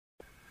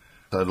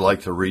I'd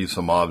like to read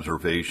some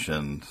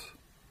observations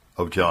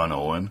of John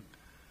Owen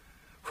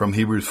from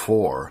Hebrews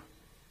 4,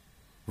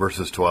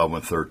 verses 12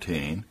 and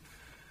 13.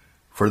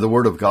 For the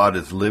word of God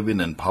is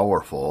living and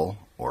powerful,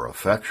 or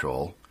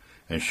effectual,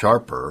 and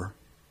sharper,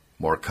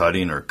 more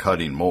cutting or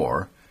cutting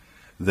more,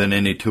 than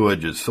any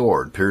two-edged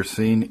sword,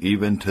 piercing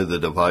even to the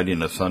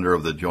dividing asunder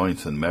of the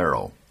joints and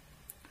marrow,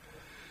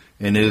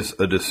 and is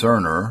a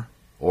discerner,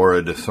 or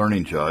a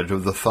discerning judge,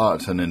 of the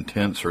thoughts and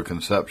intents or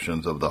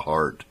conceptions of the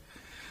heart.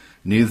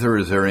 Neither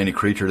is there any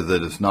creature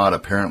that is not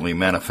apparently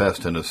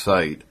manifest in his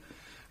sight,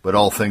 but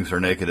all things are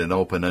naked and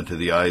open unto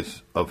the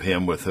eyes of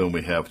him with whom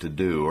we have to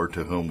do, or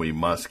to whom we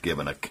must give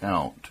an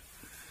account.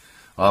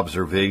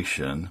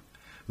 Observation: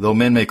 though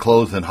men may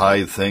clothe and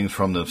hide things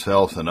from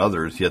themselves and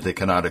others, yet they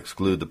cannot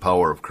exclude the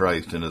power of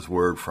Christ and his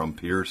word from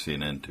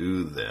piercing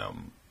into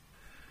them.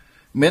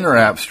 Men are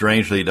apt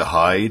strangely to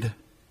hide,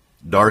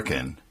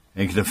 darken,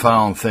 and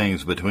confound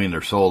things between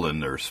their soul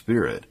and their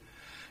spirit,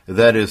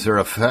 that is, their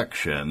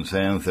affections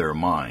and their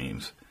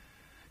minds.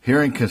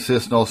 Herein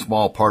consists no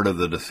small part of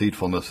the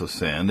deceitfulness of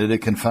sin, that it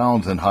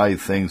confounds and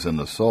hides things in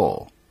the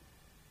soul,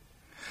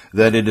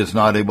 that it is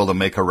not able to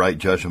make a right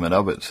judgment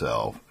of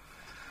itself.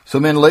 So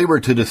men labor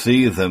to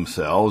deceive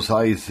themselves.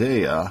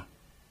 Isaiah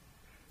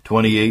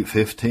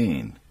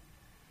 28:15.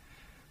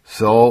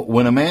 So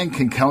when a man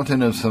can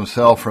countenance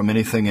himself from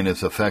anything in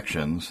his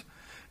affections,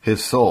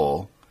 his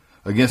soul,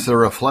 against the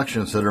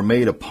reflections that are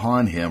made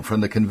upon him from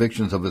the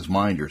convictions of his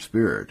mind or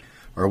spirit,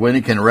 or when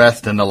he can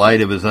rest in the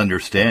light of his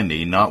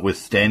understanding,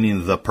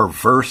 notwithstanding the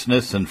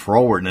perverseness and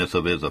frowardness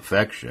of his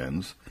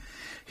affections,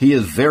 he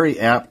is very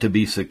apt to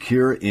be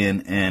secure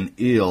in an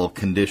ill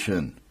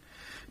condition.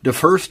 The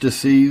first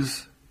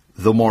deceives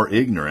the more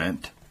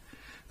ignorant,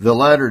 the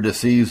latter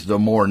deceives the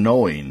more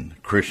knowing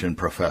Christian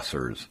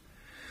professors.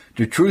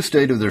 The true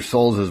state of their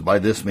souls is by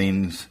this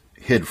means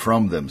hid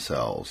from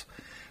themselves.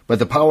 But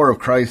the power of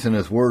Christ and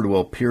his word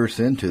will pierce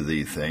into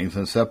these things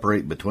and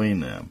separate between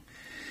them.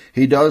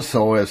 He does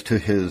so as to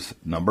his,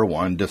 number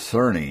 1,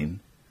 discerning,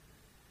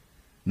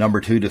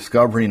 number 2,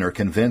 discovering or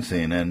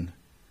convincing, and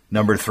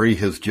number 3,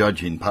 his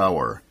judging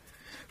power.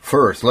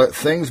 First, let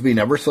things be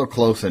never so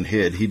close and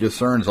hid, he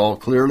discerns all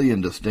clearly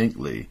and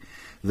distinctly.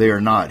 They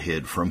are not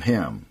hid from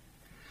him.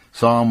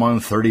 Psalm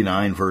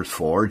 139, verse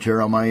 4,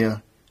 Jeremiah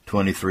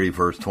 23,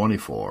 verse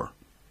 24.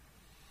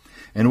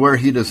 And where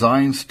he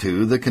designs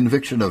to the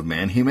conviction of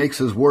men, he makes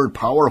his word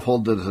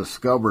powerful to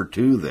discover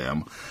to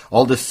them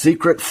all the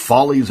secret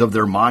follies of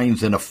their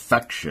minds and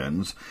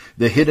affections,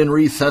 the hidden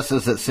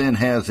recesses that sin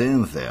has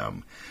in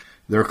them,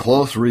 their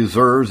close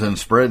reserves, and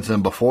spreads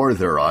them before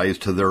their eyes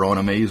to their own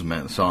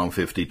amazement. Psalm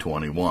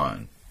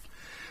 50:21.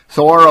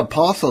 So our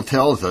apostle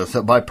tells us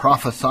that by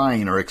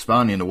prophesying or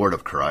expounding the word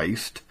of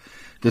Christ,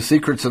 the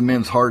secrets of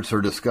men's hearts are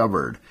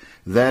discovered.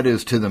 That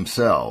is, to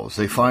themselves.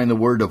 They find the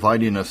word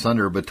dividing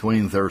asunder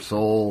between their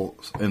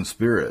souls and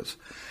spirits,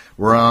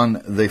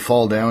 whereon they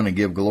fall down and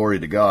give glory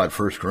to God,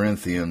 1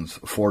 Corinthians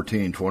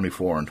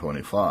 14:24 and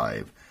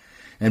 25.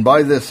 And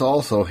by this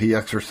also he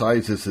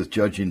exercises his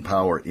judging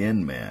power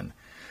in men.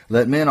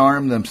 Let men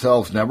arm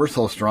themselves never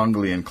so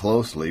strongly and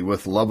closely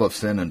with love of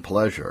sin and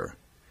pleasure,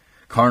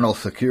 carnal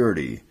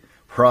security,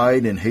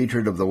 pride and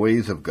hatred of the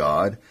ways of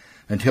God,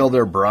 until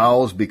their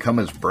brows become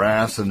as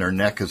brass and their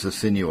neck as a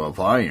sinew of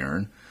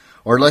iron,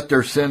 or let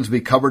their sins be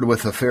covered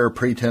with a fair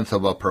pretense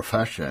of a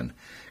profession.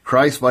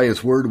 Christ by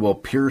his word will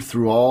pierce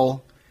through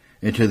all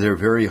into their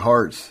very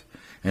hearts,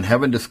 and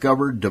having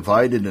discovered,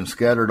 divided, and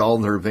scattered all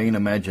their vain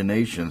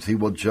imaginations, he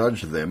will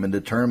judge them and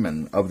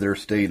determine of their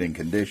state and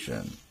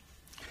condition.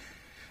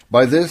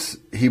 By this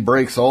he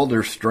breaks all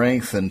their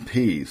strength and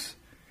peace,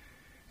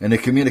 and the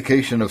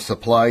communication of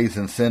supplies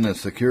and sin and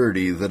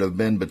security that have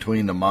been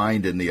between the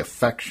mind and the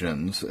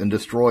affections, and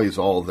destroys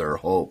all their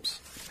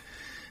hopes.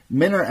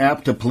 Men are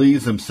apt to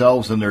please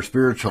themselves in their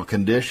spiritual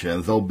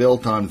condition, though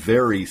built on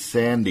very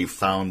sandy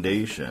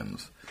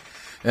foundations.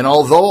 And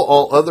although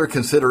all other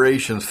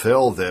considerations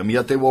fail them,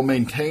 yet they will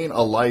maintain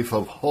a life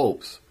of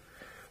hopes,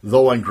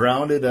 though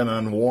ungrounded and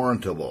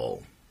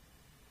unwarrantable.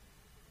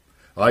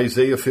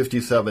 Isaiah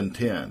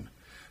 57:10.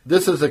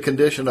 This is the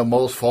condition of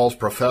most false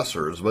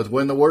professors, but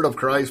when the word of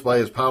Christ by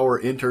his power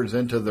enters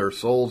into their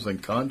souls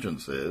and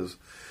consciences,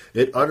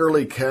 it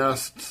utterly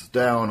casts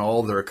down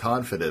all their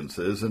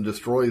confidences and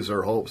destroys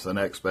their hopes and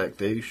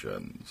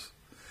expectations.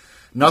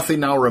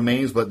 Nothing now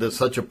remains but that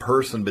such a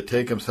person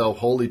betake himself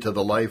wholly to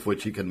the life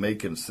which he can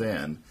make in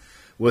sin,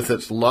 with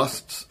its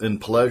lusts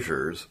and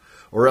pleasures,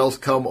 or else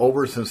come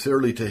over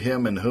sincerely to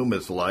him in whom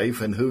is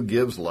life, and who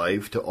gives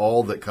life to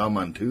all that come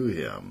unto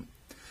him.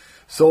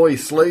 So he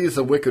slays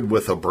the wicked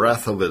with the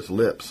breath of his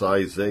lips,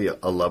 Isaiah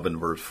 11,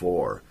 verse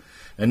 4.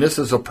 And this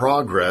is a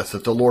progress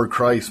that the Lord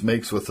Christ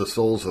makes with the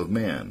souls of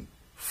men.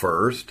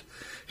 First,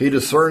 he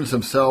discerns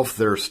himself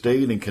their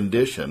state and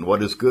condition,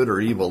 what is good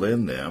or evil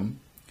in them.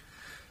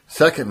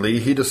 Secondly,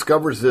 he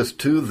discovers this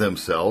to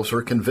themselves,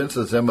 or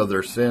convinces them of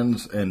their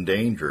sins and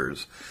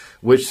dangers,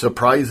 which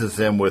surprises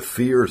them with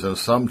fears and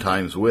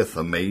sometimes with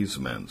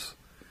amazements.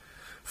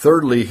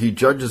 Thirdly, he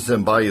judges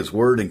them by his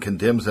word and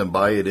condemns them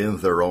by it in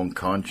their own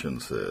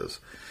consciences.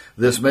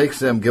 This makes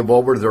them give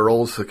over their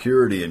old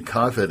security and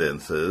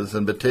confidences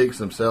and betakes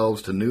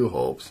themselves to new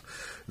hopes,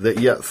 that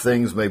yet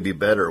things may be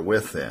better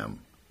with them.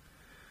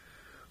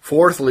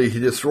 Fourthly, he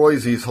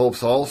destroys these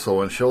hopes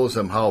also and shows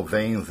them how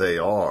vain they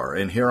are,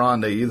 and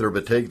hereon they either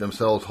betake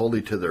themselves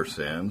wholly to their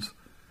sins,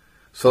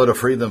 so to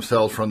free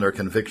themselves from their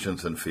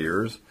convictions and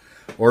fears,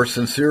 or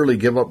sincerely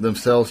give up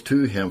themselves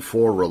to him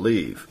for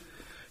relief.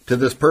 To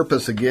this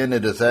purpose, again,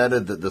 it is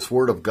added that this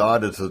word of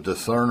God is a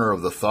discerner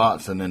of the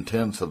thoughts and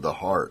intents of the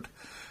heart.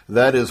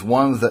 That is,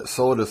 one that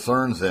so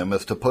discerns them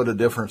as to put a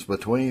difference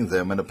between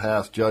them and to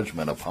pass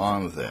judgment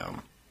upon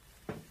them.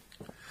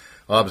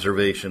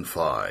 Observation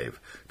 5.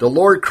 The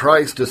Lord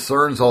Christ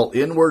discerns all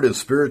inward and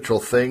spiritual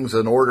things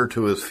in order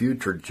to his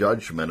future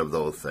judgment of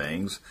those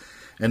things,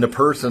 and the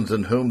persons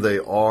in whom they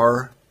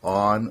are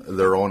on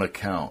their own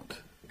account.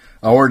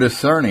 Our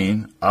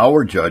discerning,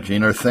 our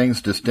judging, are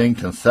things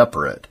distinct and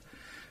separate.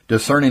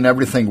 Discerning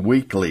everything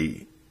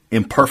weakly,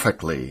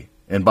 imperfectly,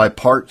 and by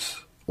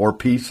parts or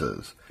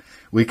pieces.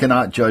 We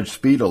cannot judge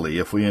speedily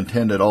if we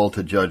intend at all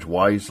to judge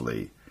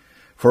wisely.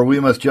 For we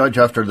must judge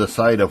after the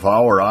sight of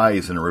our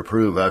eyes and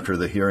reprove after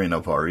the hearing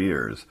of our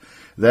ears.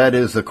 That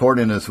is,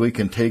 according as we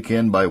can take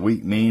in by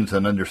weak means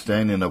an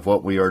understanding of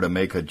what we are to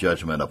make a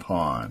judgment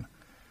upon.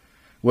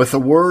 With the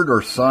Word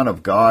or Son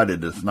of God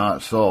it is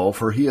not so,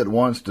 for he at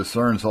once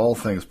discerns all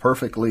things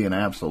perfectly and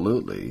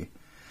absolutely,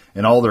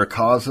 in all their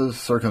causes,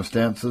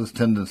 circumstances,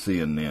 tendency,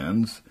 and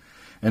ends.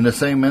 In the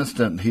same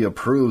instant he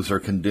approves or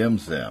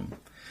condemns them.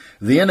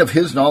 The end of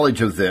his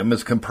knowledge of them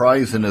is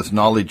comprised in his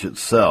knowledge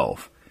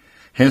itself.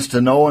 Hence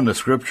to know in the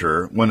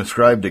Scripture, when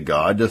ascribed to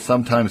God, does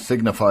sometimes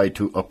signify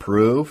to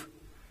approve,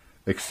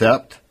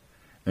 accept,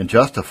 and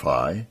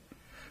justify,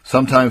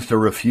 sometimes to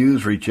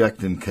refuse,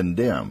 reject, and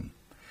condemn.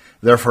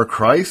 Therefore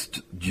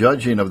Christ's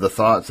judging of the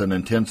thoughts and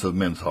intents of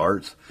men's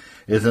hearts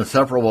is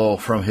inseparable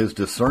from his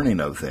discerning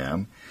of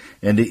them,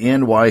 and the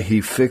end why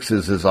he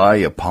fixes his eye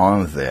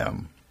upon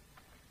them.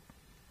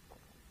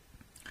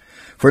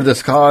 For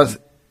this cause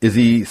is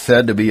he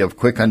said to be of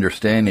quick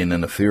understanding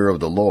in the fear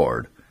of the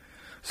Lord,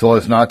 so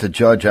as not to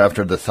judge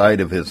after the sight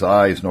of his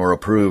eyes, nor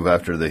approve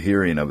after the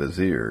hearing of his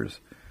ears.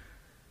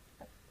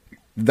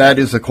 That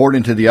is,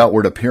 according to the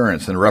outward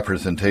appearance and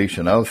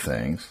representation of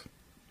things,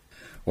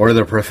 or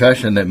the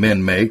profession that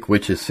men make,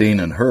 which is seen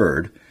and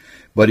heard,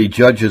 but he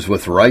judges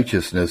with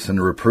righteousness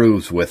and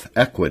reproves with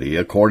equity,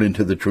 according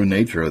to the true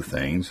nature of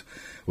things,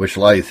 which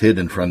lies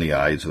hidden from the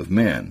eyes of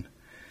men.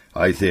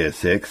 Isaiah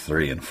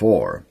 6:3 and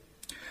 4.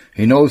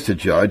 He knows to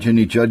judge, and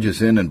he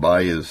judges in and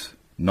by his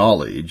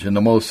knowledge, and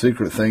the most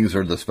secret things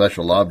are the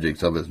special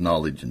objects of his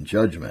knowledge and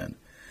judgment.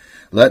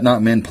 Let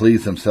not men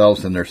please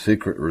themselves in their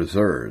secret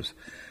reserves.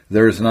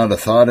 There is not a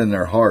thought in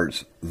their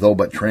hearts, though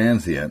but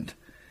transient,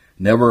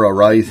 never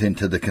arising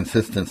to the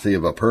consistency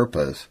of a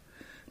purpose,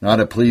 not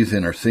a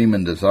pleasing or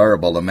seeming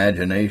desirable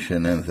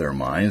imagination in their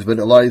minds, but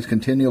it lies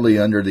continually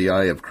under the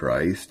eye of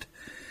Christ,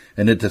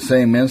 and at the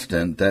same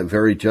instant that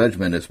very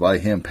judgment is by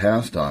him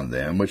passed on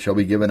them, which shall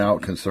be given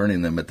out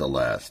concerning them at the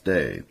last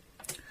day.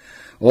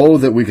 Oh,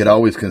 that we could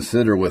always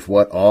consider with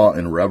what awe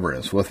and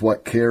reverence, with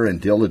what care and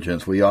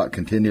diligence we ought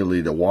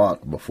continually to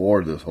walk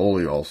before this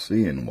holy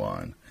all-seeing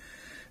one.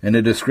 And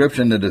a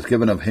description that is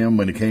given of him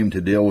when he came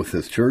to deal with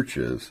his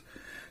churches,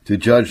 to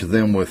judge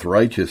them with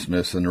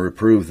righteousness and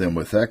reprove them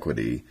with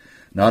equity,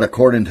 not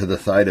according to the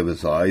sight of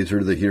his eyes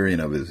or the hearing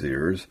of his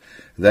ears.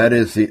 That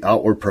is the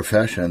outward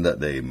profession that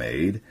they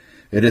made.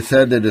 It is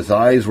said that his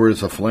eyes were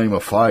as a flame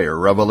of fire,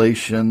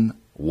 Revelation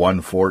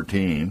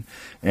 1:14,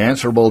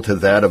 answerable to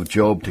that of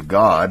Job to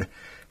God,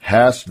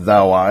 Hast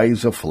thou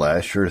eyes of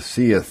flesh, or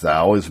seest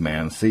thou as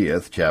man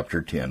seeth?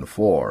 Chapter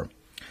 10:4.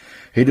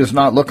 He does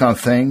not look on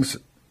things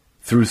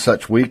through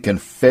such weak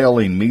and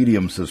failing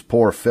mediums as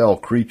poor fell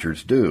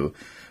creatures do,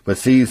 but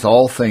sees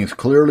all things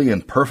clearly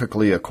and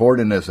perfectly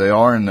according as they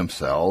are in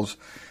themselves,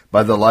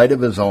 by the light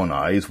of his own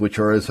eyes, which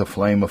are as a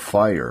flame of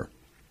fire.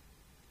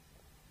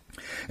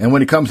 And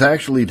when he comes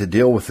actually to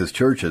deal with his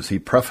churches, he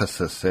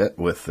prefaces it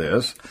with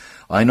this,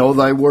 I know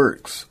thy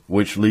works,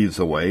 which leads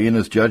away, and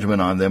his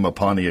judgment on them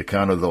upon the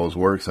account of those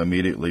works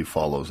immediately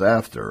follows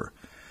after.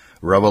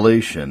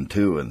 Revelation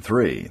 2 and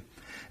 3.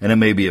 And it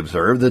may be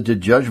observed that the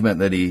judgment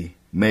that he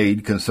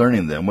made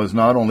concerning them was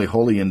not only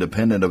wholly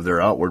independent of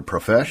their outward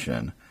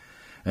profession,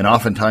 and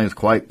oftentimes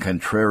quite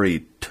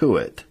contrary to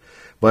it,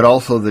 but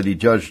also that he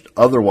judged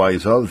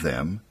otherwise of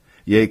them,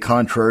 yea,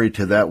 contrary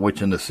to that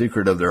which in the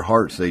secret of their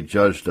hearts they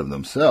judged of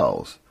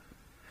themselves.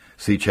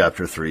 See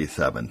chapter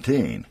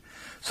 3:17.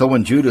 So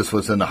when Judas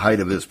was in the height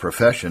of his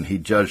profession, he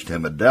judged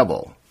him a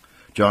devil.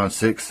 John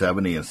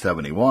 6:70 and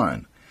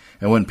 71.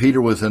 And when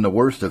Peter was in the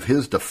worst of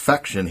his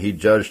defection, he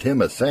judged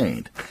him a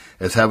saint,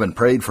 as having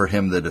prayed for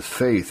him that his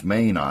faith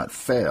may not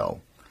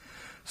fail.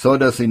 So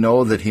does he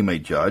know that he may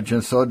judge,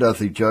 and so doth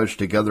he judge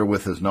together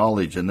with his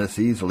knowledge, and this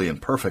easily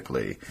and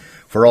perfectly,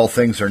 for all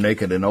things are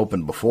naked and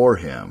open before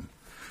him.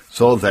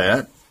 So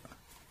that,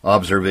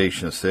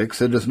 observation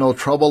 6, it is no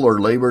trouble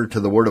or labor to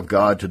the word of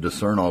God to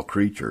discern all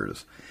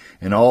creatures.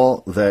 and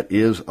all that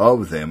is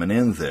of them and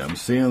in them,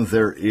 seeing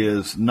there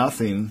is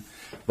nothing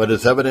but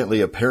is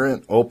evidently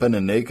apparent, open,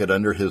 and naked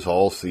under his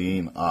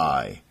all-seeing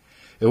eye.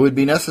 It would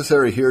be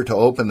necessary here to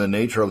open the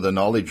nature of the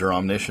knowledge or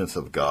omniscience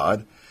of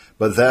God,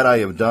 but that I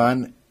have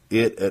done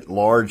it at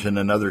large in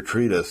another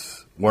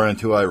treatise,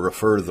 whereunto I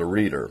refer the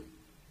reader.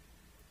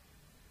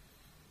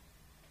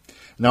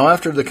 Now,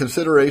 after the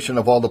consideration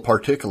of all the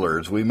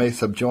particulars, we may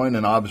subjoin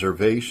an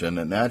observation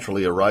that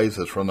naturally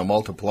arises from the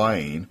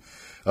multiplying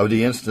of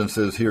the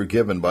instances here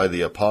given by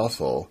the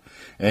apostle,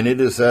 and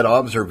it is that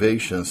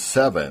observation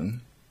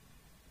 7.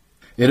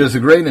 It is a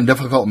great and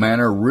difficult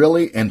matter,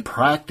 really and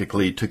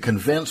practically, to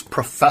convince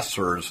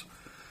professors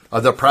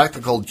of the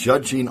practical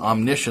judging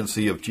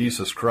omnisciency of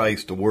Jesus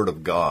Christ, the Word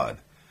of God.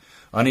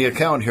 On the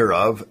account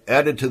hereof,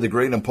 added to the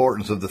great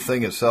importance of the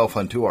thing itself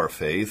unto our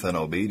faith and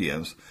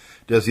obedience,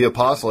 does the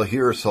apostle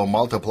here so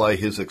multiply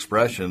his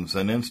expressions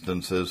and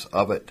instances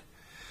of it.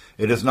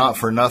 It is not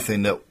for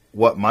nothing that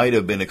what might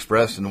have been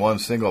expressed in one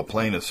single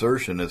plain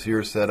assertion is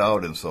here set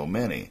out in so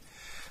many,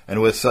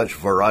 and with such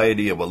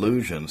variety of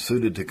allusions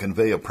suited to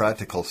convey a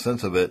practical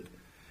sense of it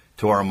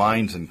to our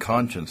minds and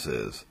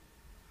consciences.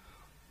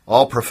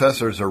 All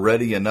professors are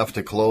ready enough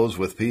to close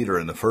with Peter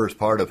in the first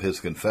part of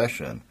his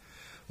confession,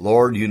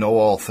 Lord, you know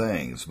all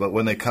things, but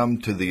when they come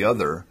to the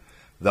other,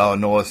 Thou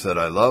knowest that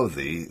I love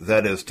thee,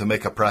 that is, to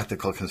make a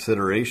practical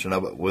consideration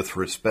of it with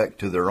respect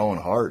to their own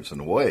hearts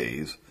and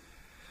ways,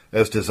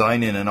 as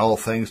designing in all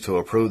things to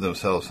approve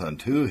themselves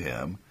unto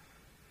him,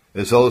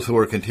 as those who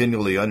are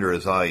continually under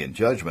his eye in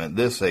judgment,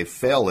 this they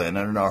fail in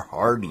and are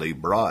hardly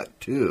brought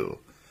to.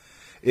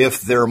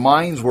 If their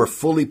minds were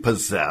fully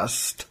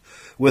possessed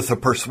with the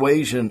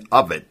persuasion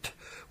of it,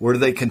 were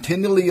they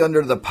continually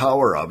under the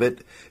power of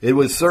it, it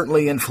would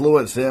certainly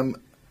influence them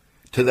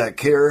to that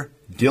care,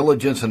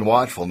 diligence, and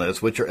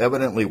watchfulness which are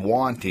evidently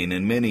wanting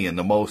in many and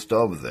the most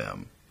of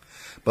them.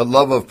 But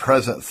love of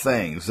present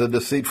things, the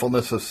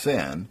deceitfulness of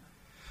sin,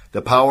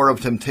 the power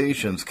of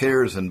temptations,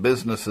 cares, and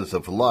businesses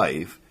of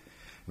life,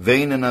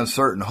 vain and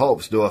uncertain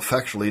hopes do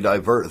effectually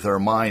divert their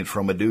minds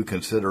from a due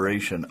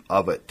consideration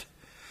of it.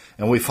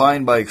 And we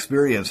find by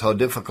experience how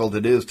difficult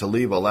it is to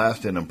leave a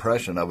lasting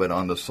impression of it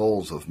on the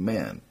souls of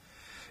men.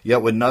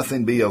 Yet would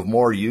nothing be of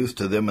more use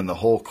to them in the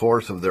whole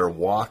course of their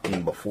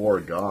walking before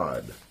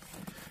God.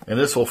 And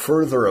this will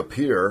further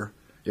appear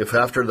if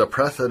after the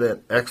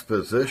precedent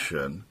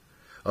exposition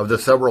of the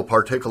several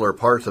particular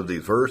parts of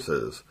these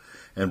verses,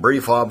 and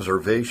brief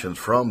observations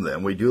from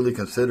them, we duly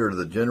consider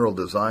the general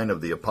design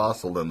of the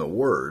apostle in the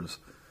words,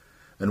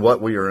 and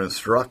what we are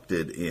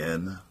instructed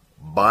in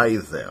by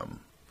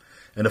them.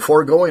 In the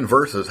foregoing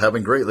verses,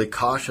 having greatly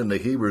cautioned the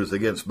Hebrews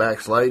against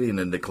backsliding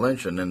and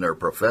declension in their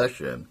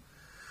profession,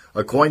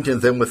 acquainting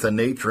them with the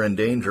nature and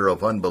danger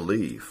of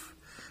unbelief,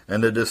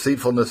 and the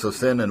deceitfulness of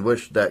sin in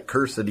which that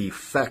cursed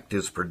effect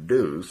is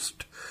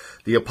produced,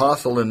 the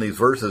apostle in these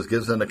verses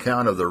gives an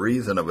account of the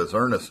reason of his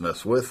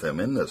earnestness with them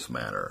in this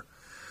manner.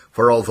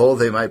 For although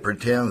they might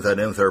pretend that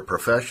in their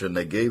profession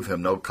they gave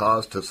him no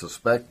cause to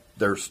suspect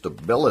their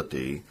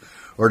stability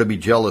or to be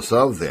jealous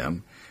of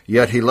them,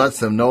 yet he lets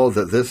them know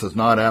that this is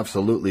not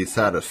absolutely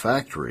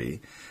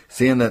satisfactory,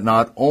 seeing that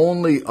not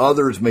only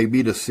others may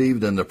be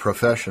deceived in the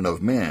profession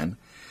of men,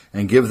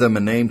 and give them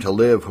a name to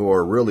live who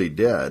are really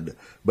dead,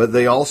 but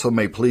they also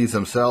may please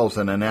themselves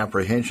in an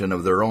apprehension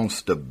of their own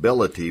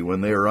stability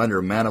when they are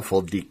under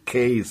manifold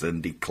decays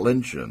and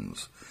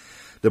declensions.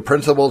 The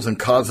principles and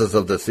causes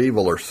of this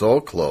evil are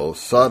so close,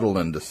 subtle,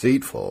 and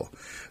deceitful,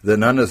 that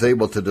none is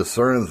able to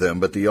discern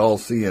them but the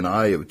all-seeing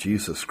eye of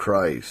Jesus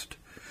Christ,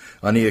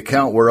 on the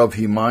account whereof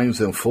he minds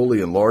them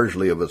fully and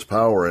largely of his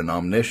power and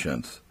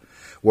omniscience,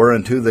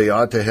 whereunto they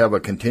ought to have a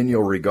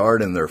continual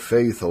regard in their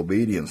faith,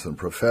 obedience, and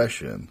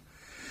profession.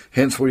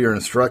 Hence we are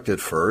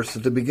instructed first,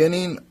 at the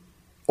beginning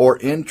or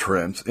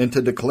entrance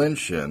into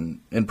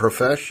declension in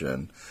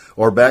profession,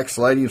 or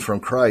backslidings from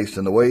Christ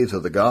in the ways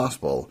of the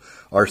gospel,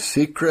 are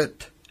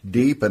secret,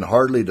 deep, and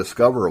hardly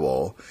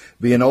discoverable,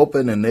 being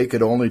open and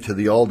naked only to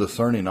the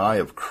all-discerning eye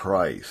of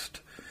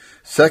Christ.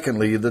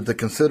 Secondly, that the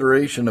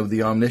consideration of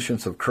the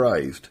omniscience of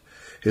Christ,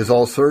 his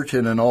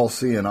all-searching and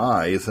all-seeing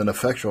eye, is an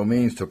effectual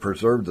means to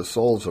preserve the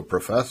souls of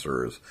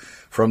professors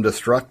from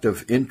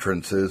destructive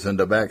entrances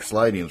into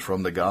backslidings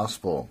from the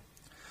gospel.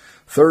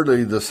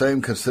 Thirdly, the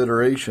same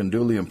consideration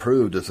duly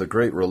improved is a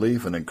great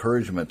relief and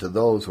encouragement to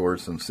those who are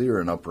sincere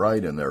and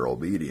upright in their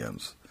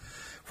obedience.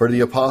 For the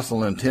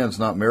apostle intends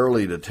not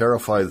merely to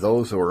terrify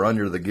those who are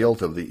under the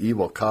guilt of the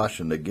evil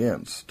cautioned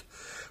against,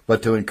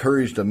 but to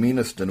encourage the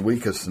meanest and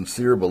weakest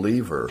sincere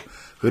believer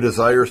who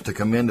desires to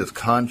commend his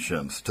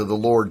conscience to the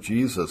Lord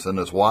Jesus and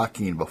is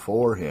walking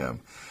before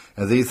him.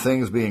 And these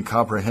things being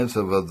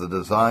comprehensive of the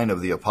design of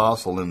the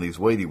apostle in these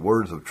weighty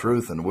words of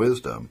truth and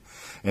wisdom,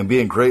 and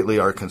being greatly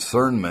our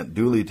concernment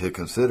duly to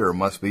consider,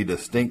 must be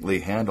distinctly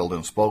handled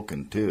and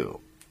spoken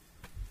to.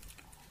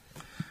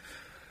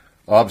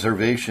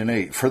 Observation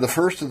 8. For the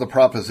first of the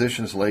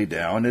propositions laid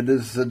down, it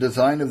is the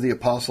design of the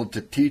apostle to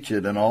teach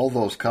it in all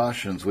those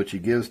cautions which he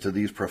gives to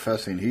these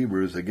professing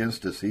Hebrews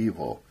against this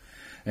evil,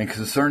 and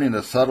concerning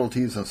the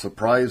subtleties and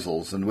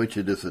surprisals in which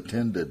it is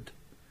attended.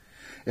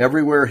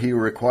 Everywhere he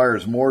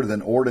requires more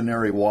than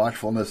ordinary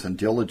watchfulness and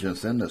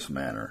diligence in this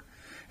manner,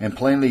 and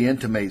plainly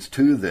intimates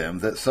to them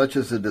that such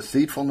is the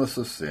deceitfulness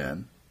of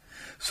sin,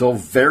 so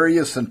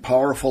various and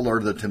powerful are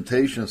the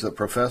temptations that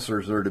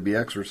professors are to be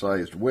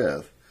exercised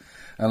with,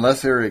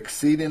 unless they are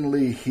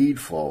exceedingly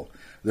heedful,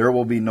 there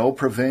will be no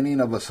preventing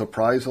of a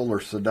surprisal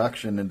or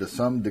seduction into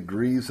some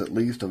degrees at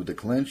least of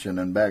declension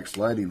and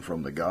backsliding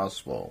from the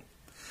gospel.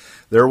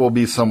 There will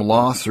be some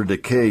loss or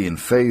decay in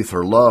faith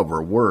or love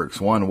or works,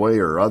 one way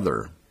or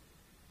other.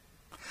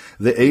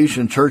 The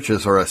Asian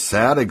churches are a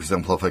sad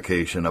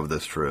exemplification of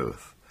this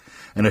truth.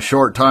 In a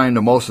short time,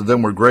 the most of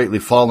them were greatly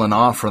fallen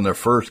off from their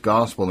first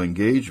gospel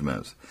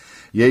engagements,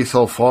 yea,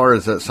 so far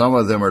as that some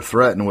of them are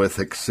threatened with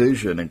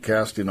excision and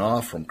casting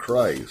off from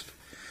Christ.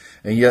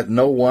 And yet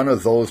no one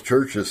of those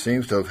churches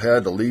seems to have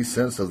had the least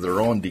sense of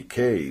their own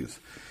decays.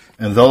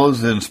 And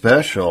those in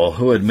special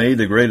who had made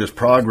the greatest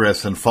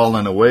progress and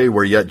fallen away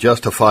were yet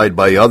justified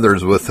by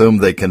others with whom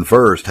they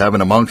conversed,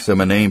 having amongst them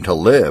an aim to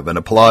live, and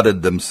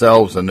applauded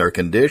themselves in their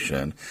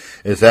condition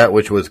as that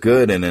which was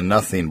good and in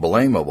nothing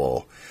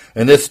blamable.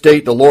 In this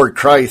state the Lord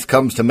Christ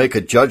comes to make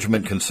a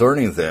judgment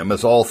concerning them,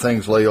 as all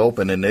things lay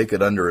open and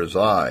naked under his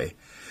eye.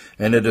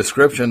 And a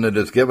description that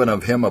is given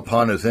of him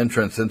upon his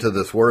entrance into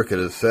this work, it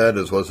is said,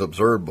 as was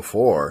observed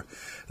before,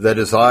 that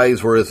his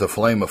eyes were as a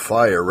flame of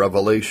fire,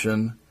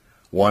 Revelation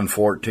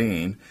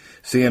 1:14,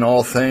 seeing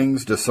all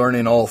things,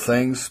 discerning all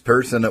things,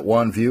 piercing at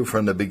one view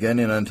from the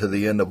beginning unto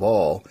the end of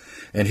all.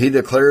 And he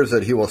declares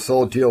that he will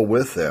so deal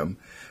with them,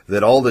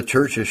 that all the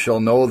churches shall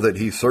know that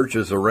he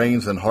searches the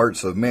reins and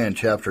hearts of men,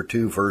 chapter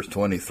 2, verse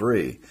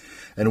 23.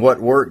 And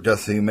what work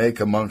doth he make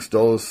amongst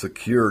those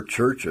secure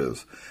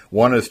churches?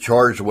 One is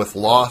charged with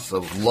loss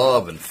of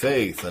love and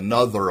faith,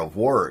 another of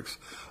works,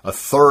 a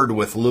third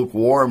with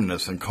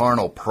lukewarmness and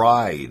carnal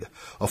pride,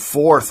 a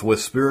fourth with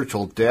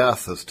spiritual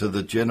death as to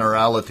the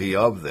generality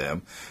of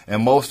them,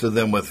 and most of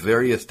them with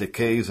various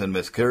decays and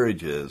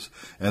miscarriages,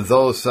 and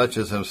those such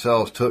as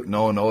themselves took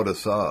no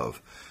notice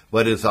of.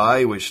 But his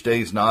eye, which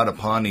stays not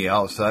upon the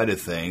outside of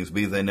things,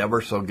 be they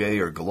never so gay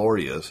or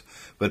glorious,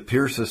 but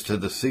pierces to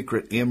the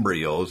secret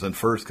embryos and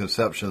first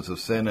conceptions of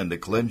sin and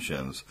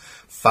declensions,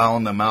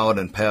 found them out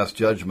and passed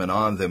judgment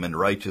on them in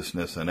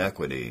righteousness and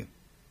equity.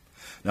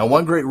 Now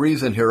one great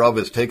reason hereof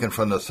is taken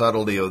from the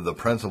subtlety of the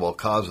principal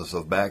causes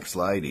of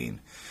backsliding,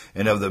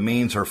 and of the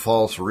means or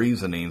false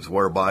reasonings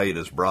whereby it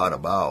is brought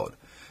about.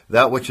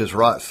 That which is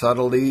wrought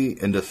subtly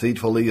and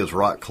deceitfully is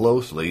wrought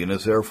closely, and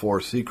is therefore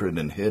secret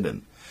and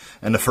hidden.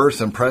 And the first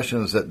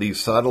impressions that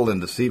these subtle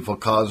and deceitful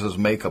causes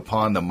make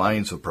upon the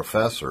minds of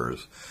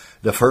professors,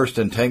 the first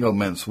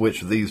entanglements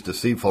which these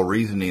deceitful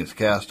reasonings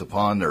cast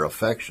upon their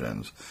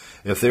affections,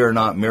 if they are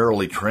not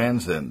merely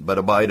transient, but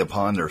abide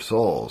upon their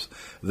souls,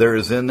 there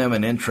is in them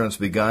an entrance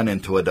begun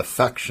into a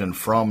defection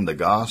from the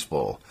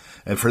gospel.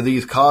 And for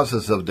these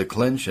causes of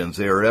declensions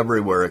they are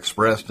everywhere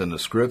expressed in the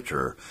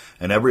Scripture,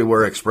 and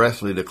everywhere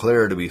expressly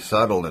declared to be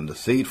subtle and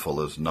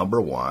deceitful as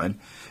number one,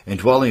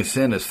 indwelling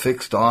sin is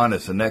fixed on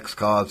as the next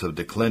cause of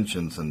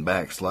declensions and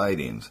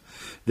backslidings.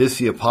 This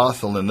the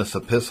apostle in this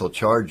epistle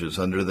charges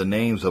under the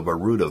names of a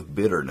root of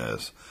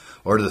bitterness,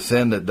 or the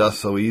sin that doth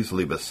so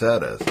easily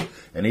beset us,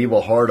 an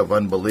evil heart of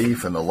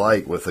unbelief and the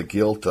like, with the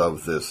guilt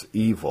of this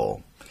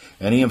evil.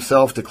 And he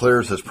himself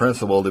declares his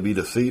principle to be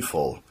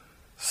deceitful,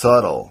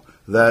 subtle,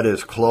 that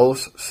is,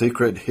 close,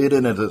 secret,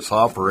 hidden in its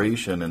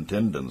operation and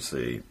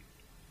tendency.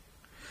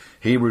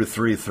 Hebrews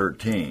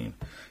 3:13.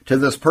 To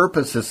this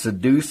purpose is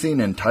seducing,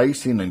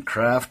 enticing, and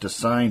craft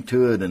assigned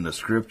to it in the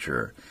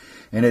Scripture,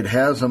 and it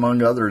has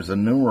among others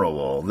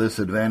innumerable this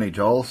advantage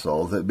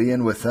also, that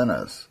being within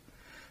us,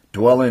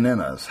 dwelling in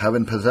us,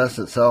 having possessed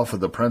itself of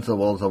the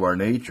principles of our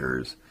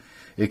natures,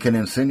 it can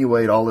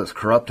insinuate all its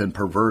corrupt and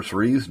perverse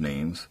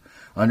reasonings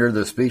under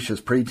the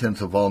specious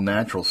pretense of all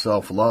natural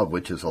self-love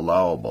which is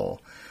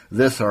allowable.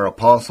 This our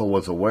apostle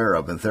was aware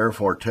of, and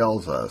therefore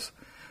tells us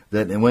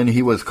that when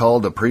he was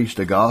called to preach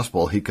the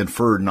gospel, he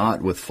conferred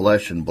not with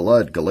flesh and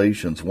blood,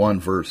 Galatians 1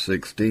 verse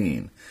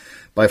 16.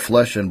 By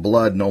flesh and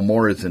blood no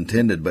more is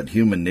intended, but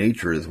human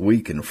nature is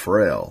weak and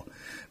frail.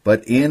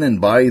 But in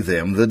and by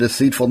them the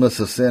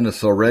deceitfulness of sin is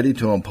so ready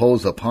to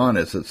impose upon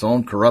us its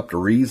own corrupt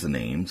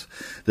reasonings,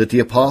 that the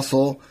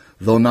apostle,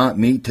 though not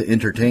meet to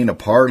entertain a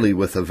parley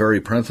with the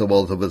very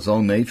principles of his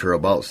own nature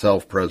about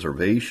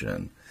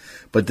self-preservation,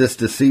 but this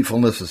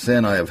deceitfulness of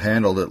sin I have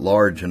handled at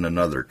large in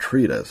another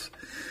treatise.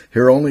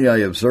 Here only I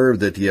observe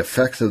that the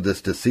effects of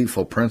this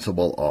deceitful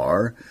principle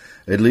are,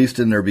 at least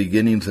in their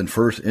beginnings and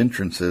first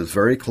entrances,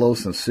 very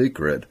close and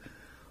secret,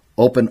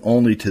 open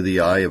only to the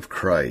eye of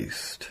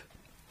Christ.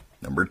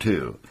 Number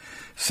 2,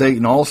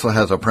 Satan also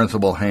has a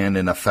principal hand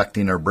in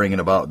affecting or bringing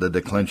about the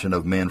declension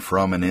of men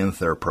from and in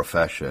their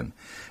profession.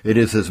 It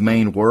is his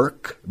main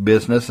work,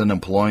 business, and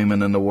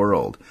employment in the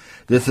world.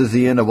 This is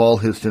the end of all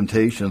his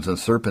temptations and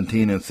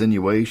serpentine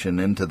insinuation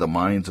into the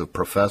minds of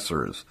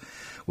professors.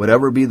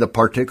 Whatever be the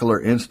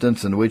particular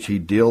instance in which he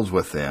deals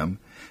with them,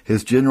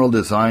 his general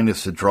design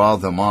is to draw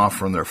them off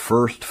from their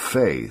first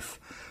faith,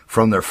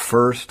 from their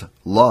first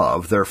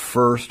love, their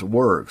first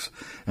works,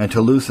 and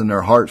to loosen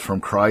their hearts from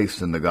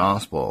Christ and the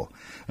gospel.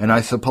 And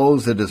I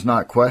suppose it is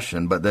not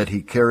questioned, but that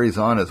he carries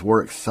on his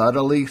work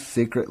subtly,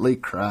 secretly,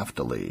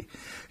 craftily.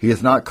 He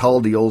is not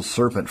called the old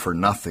serpent for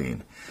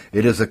nothing.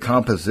 It is a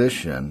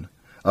composition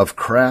of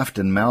craft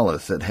and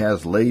malice that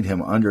has laid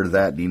him under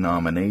that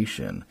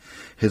denomination.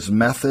 His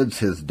methods,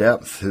 his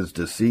depths, his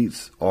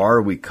deceits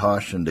are we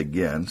cautioned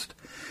against.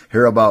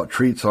 Hereabout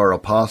treats our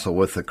apostle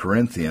with the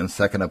Corinthians,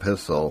 2nd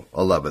Epistle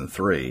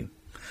 11:3.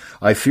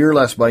 I fear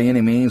lest by any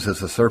means as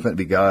the serpent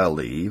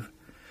beguile Eve,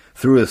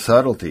 through his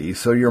subtlety,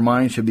 so your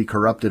mind should be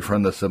corrupted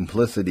from the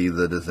simplicity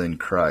that is in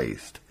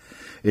Christ.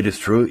 It is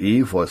true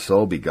Eve was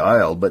so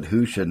beguiled, but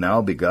who should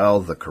now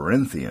beguile the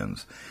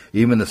Corinthians?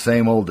 Even the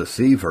same old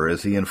deceiver,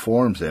 as he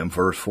informs them,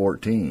 verse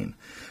 14.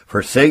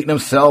 For Satan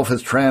himself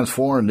is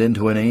transformed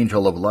into an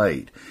angel of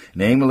light,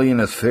 namely in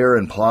his fair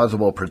and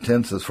plausible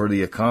pretenses for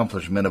the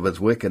accomplishment of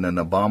his wicked and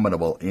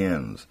abominable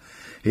ends.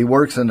 He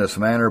works in this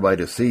manner by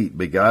deceit,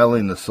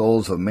 beguiling the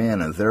souls of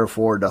men, and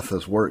therefore doth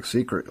his work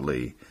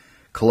secretly,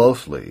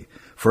 closely.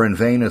 For in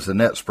vain is the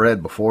net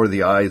spread before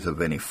the eyes of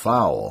any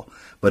fowl,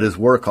 but his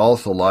work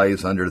also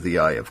lies under the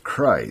eye of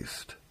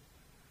Christ.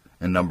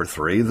 And number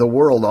 3, the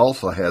world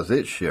also has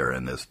its share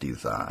in this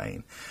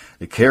design.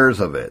 The cares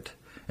of it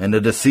and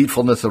the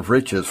deceitfulness of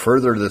riches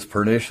further this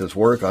pernicious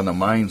work on the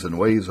minds and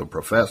ways of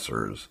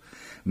professors.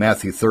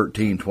 Matthew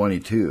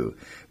 13:22.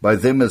 By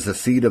them is the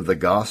seed of the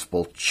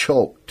gospel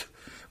choked,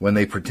 when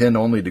they pretend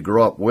only to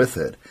grow up with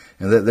it,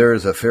 and that there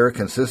is a fair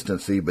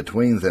consistency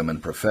between them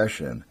and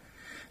profession.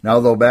 Now,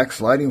 though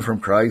backsliding from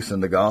Christ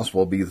and the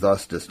gospel be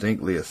thus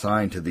distinctly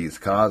assigned to these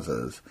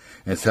causes,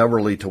 and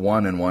severally to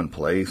one in one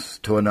place,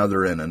 to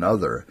another in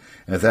another,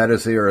 and that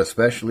as they are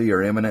especially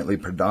or eminently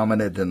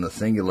predominant in the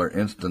singular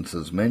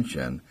instances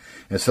mentioned,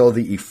 and so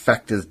the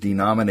effect is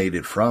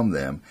denominated from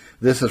them,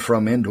 this is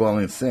from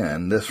indwelling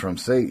sin, this from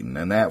Satan,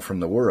 and that from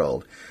the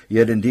world,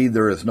 yet indeed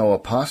there is no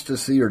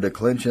apostasy or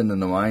declension in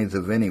the minds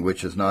of any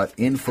which is not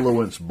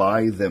influenced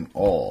by them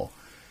all,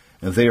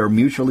 and they are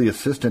mutually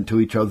assistant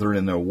to each other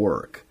in their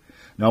work.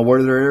 Now,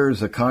 where there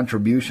is a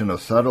contribution of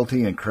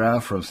subtlety and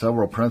craft from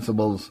several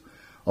principles,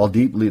 all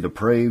deeply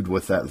depraved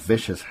with that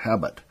vicious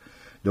habit,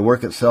 the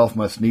work itself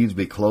must needs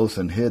be close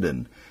and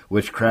hidden,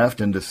 which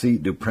craft and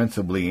deceit do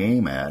principally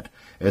aim at,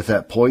 as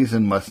that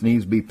poison must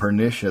needs be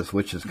pernicious,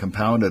 which is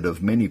compounded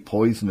of many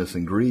poisonous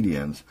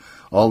ingredients,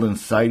 all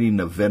inciting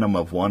the venom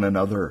of one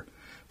another.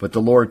 But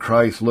the Lord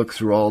Christ looks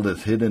through all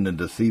this hidden and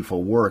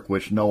deceitful work,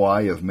 which no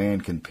eye of man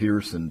can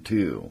pierce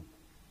into.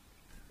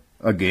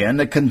 Again,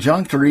 the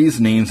conjunct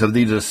reasonings of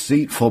these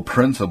deceitful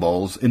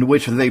principles, in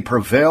which they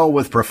prevail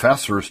with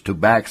professors to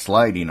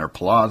backsliding, are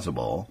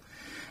plausible,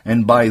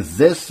 and by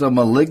this the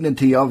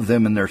malignity of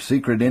them and their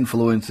secret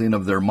influencing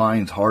of their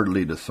minds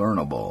hardly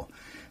discernible.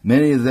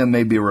 Many of them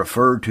may be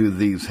referred to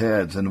these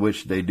heads in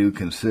which they do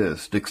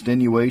consist,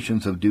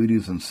 extenuations of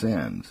duties and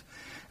sins,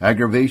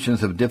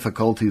 aggravations of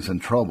difficulties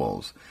and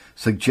troubles,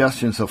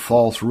 suggestions of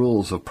false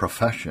rules of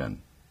profession.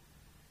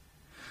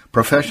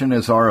 Profession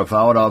is our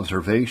avowed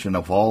observation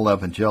of all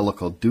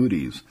evangelical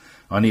duties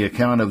on the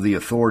account of the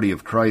authority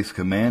of Christ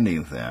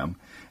commanding them,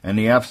 and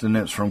the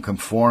abstinence from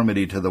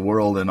conformity to the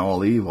world and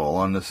all evil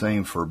on the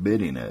same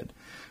forbidding it.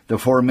 The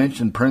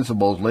aforementioned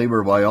principles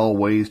labor by all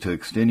ways to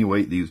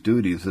extenuate these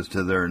duties as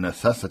to their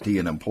necessity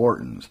and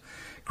importance.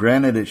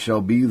 Granted, it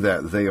shall be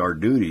that they are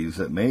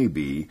duties, it may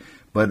be,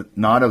 but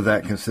not of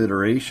that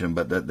consideration,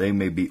 but that they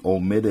may be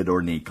omitted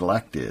or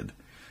neglected.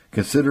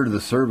 Consider the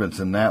servants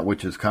in that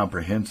which is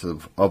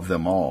comprehensive of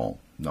them all.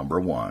 Number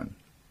 1.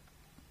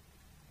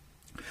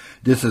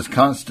 This is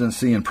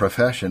constancy in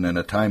profession in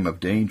a time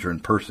of danger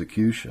and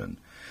persecution.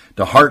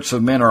 The hearts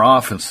of men are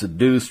often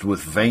seduced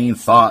with vain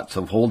thoughts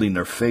of holding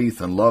their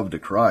faith and love to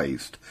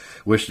Christ,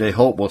 which they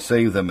hope will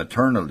save them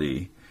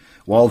eternally,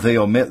 while they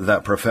omit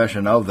that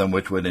profession of them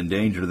which would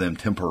endanger them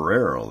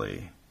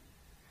temporarily.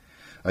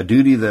 A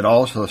duty that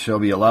also shall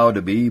be allowed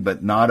to be,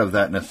 but not of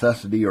that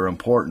necessity or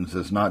importance,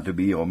 is not to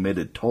be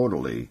omitted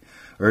totally,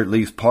 or at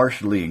least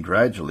partially and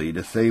gradually,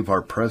 to save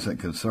our present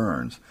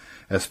concerns,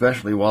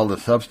 especially while the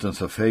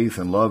substance of faith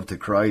and love to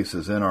Christ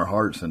is in our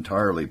hearts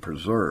entirely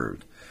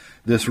preserved.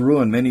 This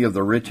ruined many of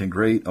the rich and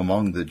great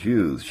among the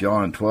Jews,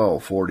 John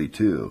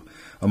 12:42.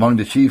 Among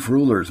the chief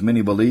rulers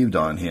many believed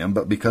on him,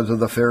 but because of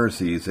the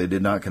Pharisees they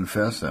did not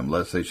confess him,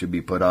 lest they should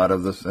be put out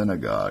of the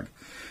synagogue.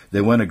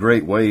 They went a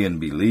great way in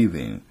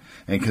believing.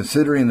 And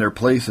considering their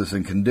places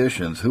and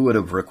conditions, who would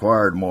have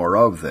required more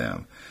of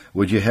them?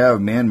 Would you have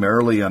men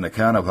merely on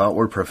account of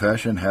outward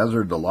profession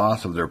hazard the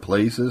loss of their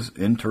places,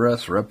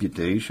 interests,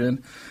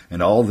 reputation,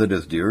 and all that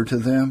is dear to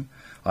them?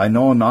 I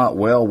know not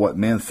well what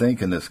men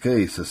think in this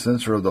case. The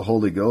censure of the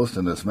Holy Ghost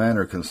in this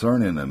manner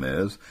concerning them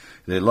is,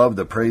 they love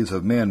the praise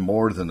of men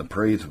more than the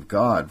praise of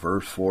God,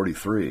 verse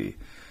 43,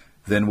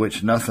 than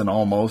which nothing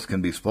almost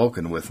can be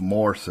spoken with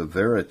more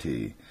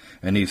severity.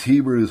 And these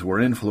Hebrews were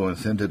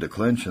influenced into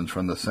declensions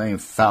from the same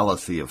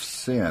fallacy of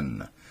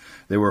sin.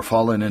 They were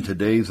fallen into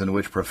days in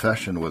which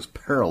profession was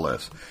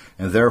perilous,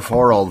 and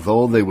therefore,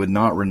 although they would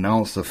not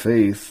renounce the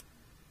faith,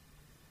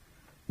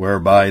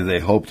 whereby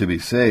they hope to be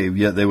saved,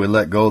 yet they would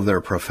let go of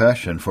their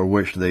profession for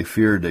which they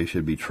feared they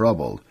should be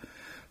troubled.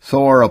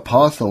 So our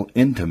apostle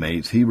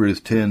intimates, Hebrews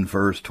 10,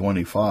 verse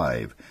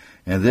 25,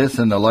 and this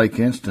in the like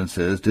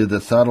instances did the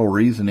subtle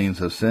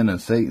reasonings of sin and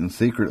Satan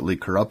secretly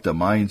corrupt the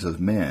minds of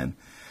men,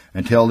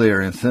 until they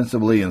are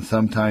insensibly and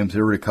sometimes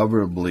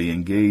irrecoverably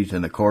engaged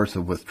in a course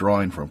of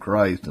withdrawing from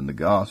Christ and the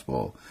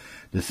gospel.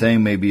 The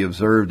same may be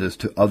observed as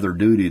to other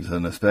duties,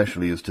 and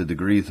especially as to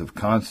degrees of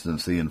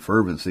constancy and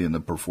fervency in the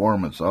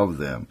performance of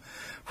them.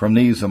 From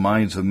these the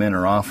minds of men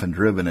are often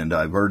driven and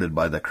diverted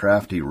by the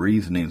crafty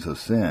reasonings of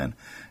sin,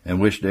 in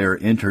which they are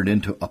entered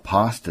into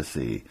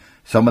apostasy.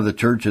 Some of the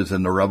churches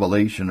in the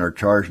Revelation are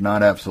charged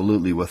not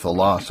absolutely with the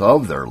loss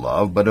of their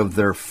love, but of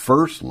their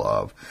first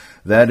love,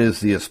 that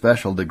is, the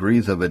especial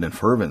degrees of it in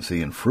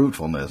fervency and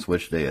fruitfulness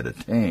which they had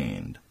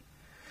attained.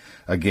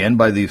 Again,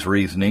 by these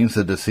reasonings,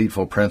 the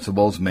deceitful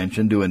principles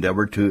mentioned to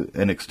endeavor to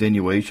an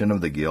extenuation of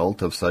the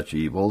guilt of such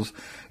evils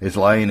is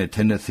lying a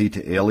tendency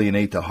to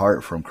alienate the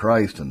heart from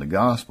Christ and the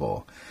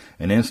gospel.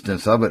 An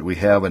instance of it we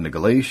have in the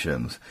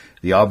Galatians.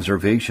 The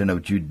observation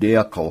of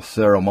Judaical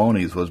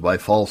ceremonies was by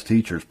false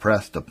teachers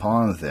pressed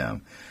upon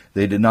them.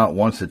 They did not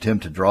once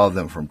attempt to draw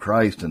them from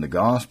Christ and the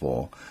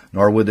gospel,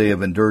 nor would they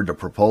have endured the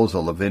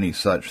proposal of any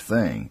such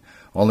thing.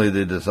 Only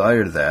they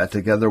desired that,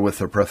 together with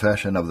the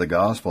profession of the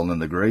gospel and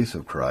the grace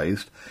of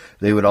Christ,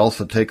 they would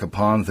also take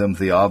upon them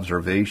the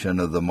observation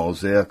of the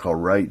Mosaical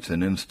rites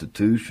and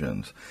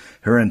institutions.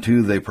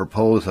 Hereunto they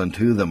propose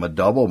unto them a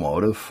double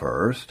motive.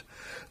 First,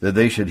 that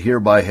they should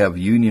hereby have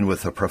union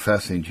with the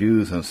professing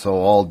Jews, and so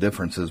all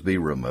differences be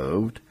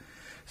removed.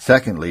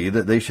 Secondly,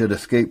 that they should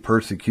escape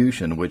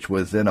persecution, which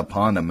was then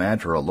upon the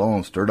matter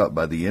alone stirred up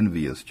by the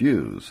envious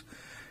Jews.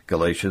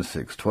 Galatians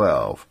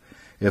 6:12.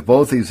 If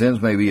both these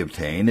ends may be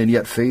obtained, and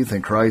yet faith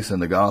in Christ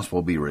and the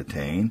gospel be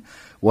retained,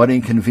 what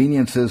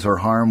inconveniences or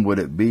harm would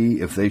it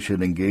be if they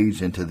should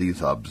engage into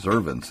these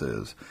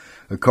observances?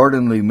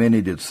 Accordingly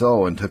many did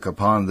so, and took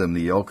upon them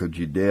the yoke of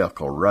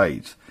Judaical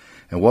rites.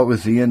 And what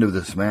was the end of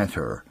this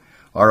matter?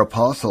 Our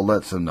apostle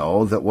lets them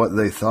know that what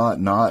they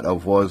thought not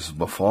of was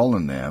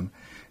befallen them,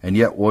 and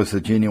yet was the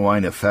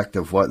genuine effect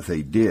of what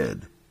they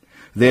did.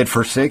 They had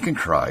forsaken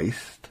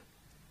Christ,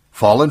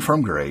 fallen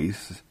from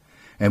grace,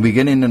 and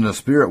beginning in the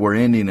spirit were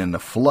ending in the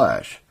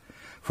flesh.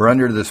 For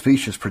under the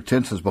specious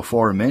pretenses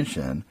before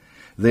mentioned,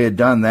 they had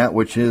done that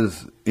which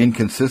is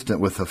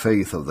inconsistent with the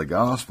faith of the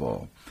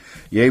gospel.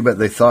 Yea, but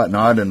they thought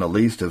not in the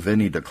least of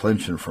any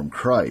declension from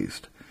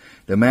Christ.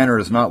 The matter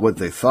is not what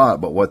they thought,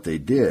 but what they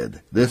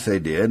did. This they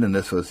did, and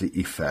this was the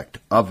effect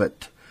of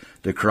it.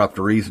 The corrupt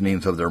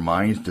reasonings of their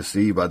minds,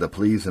 deceived by the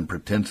pleas and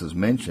pretenses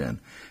mentioned,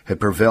 had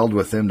prevailed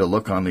with them to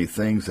look on these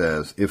things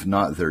as, if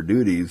not their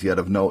duties, yet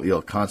of no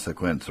ill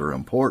consequence or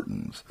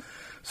importance.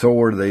 So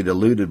were they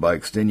deluded by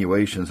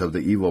extenuations of the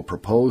evil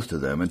proposed to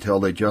them, until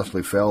they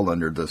justly fell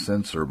under the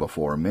censure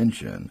before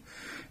mentioned.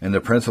 And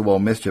the principal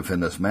mischief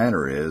in this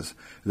matter is,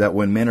 that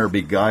when men are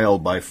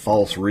beguiled by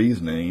false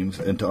reasonings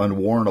into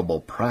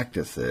unwarrantable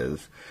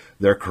practices,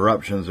 their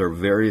corruptions are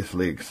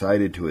variously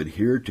excited to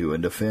adhere to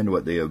and defend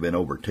what they have been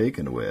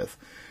overtaken with,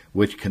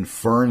 which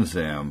confirms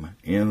them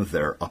in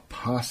their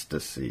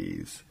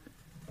apostasies.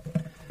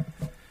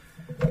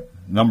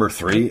 Number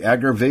 3,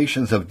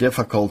 aggravations of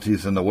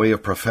difficulties in the way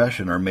of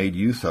profession are made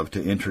use of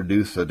to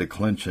introduce a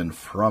declension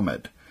from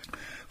it.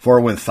 For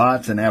when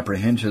thoughts and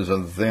apprehensions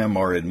of them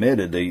are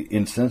admitted, they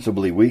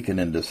insensibly weaken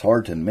and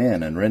dishearten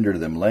men, and render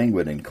them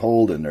languid and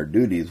cold in their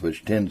duties,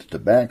 which tends to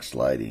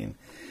backsliding.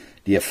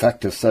 The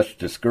effect of such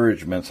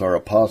discouragements our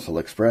apostle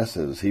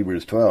expresses,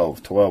 Hebrews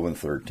 12:12 and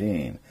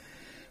 13.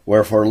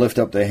 Wherefore lift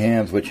up the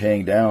hands which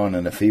hang down,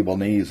 and the feeble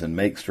knees, and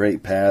make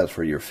straight paths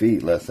for your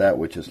feet, lest that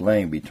which is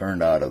lame be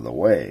turned out of the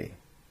way.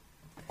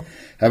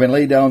 Having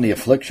laid down the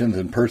afflictions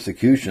and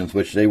persecutions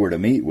which they were to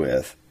meet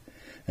with,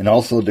 and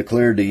also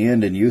declared the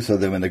end and use of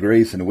them in the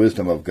grace and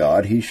wisdom of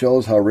God, he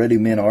shows how ready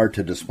men are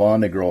to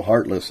despond and grow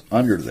heartless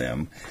under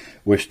them,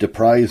 which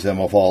deprives them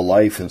of all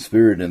life and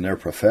spirit in their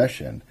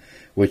profession,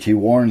 which he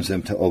warns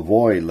them to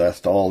avoid,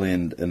 lest all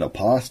end in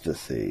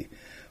apostasy.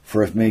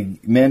 For if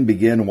men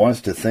begin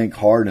once to think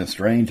hard and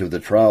strange of the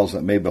trials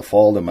that may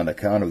befall them on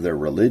account of their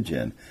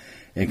religion,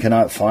 and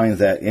cannot find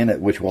that in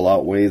it which will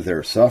outweigh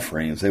their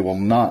sufferings, they will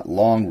not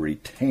long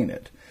retain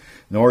it.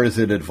 Nor is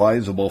it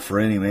advisable for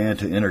any man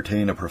to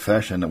entertain a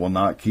profession that will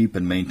not keep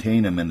and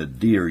maintain him in a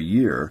dear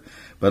year,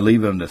 but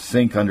leave him to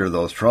sink under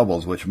those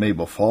troubles which may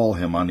befall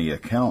him on the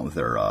account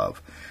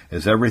thereof.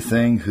 As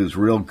everything whose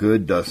real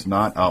good does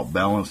not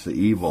outbalance the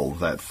evil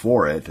that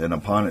for it, and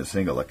upon its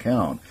single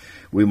account,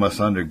 we must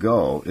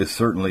undergo, is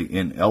certainly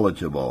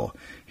ineligible.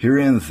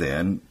 Herein,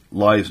 then,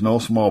 lies no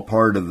small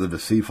part of the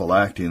deceitful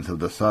actings of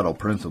the subtle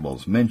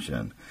principles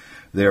mentioned.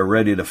 They are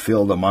ready to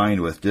fill the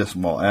mind with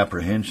dismal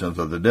apprehensions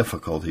of the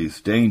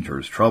difficulties,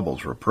 dangers,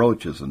 troubles,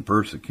 reproaches, and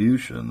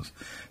persecutions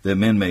that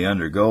men may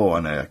undergo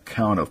on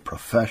account of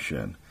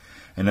profession.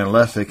 And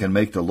unless they can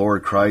make the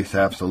Lord Christ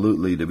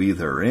absolutely to be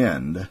their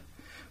end,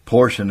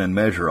 portion and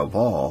measure of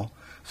all,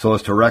 so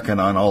as to reckon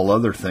on all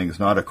other things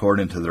not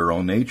according to their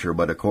own nature,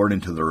 but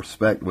according to the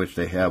respect which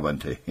they have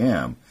unto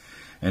him,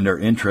 and their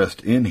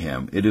interest in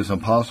him. It is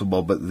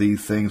impossible but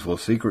these things will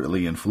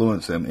secretly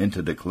influence them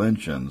into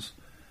declensions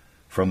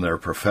from their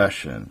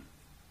profession.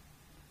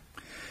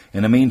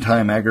 In the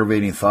meantime,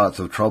 aggravating thoughts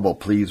of trouble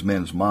please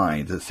men's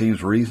minds. It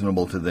seems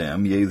reasonable to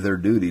them, yea, their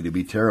duty, to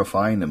be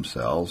terrifying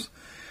themselves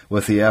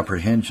with the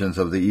apprehensions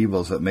of the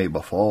evils that may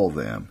befall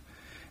them.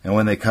 And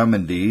when they come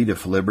indeed,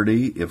 if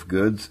liberty, if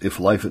goods, if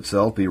life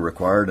itself be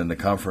required in the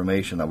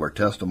confirmation of our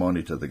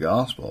testimony to the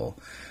gospel,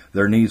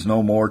 there needs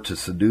no more to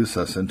seduce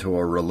us into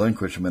a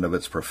relinquishment of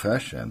its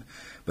profession,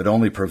 but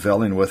only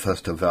prevailing with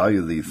us to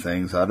value these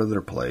things out of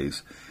their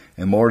place,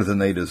 and more than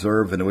they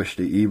deserve, in which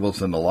the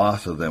evils and the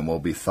loss of them will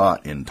be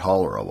thought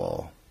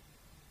intolerable.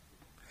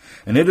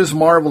 And it is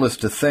marvelous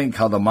to think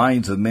how the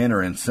minds of men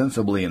are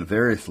insensibly and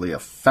variously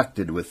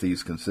affected with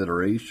these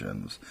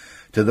considerations,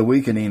 to the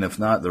weakening, if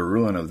not the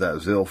ruin, of that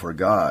zeal for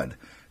God,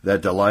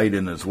 that delight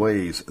in his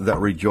ways, that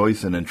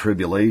rejoice in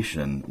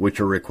tribulation, which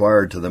are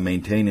required to the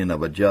maintaining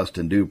of a just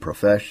and due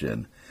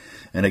profession.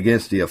 And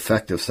against the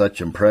effect of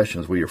such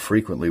impressions we are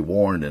frequently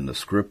warned in the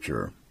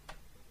Scripture.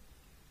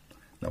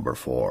 Number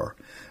 4.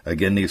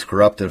 Again, these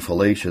corrupt and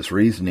fallacious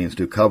reasonings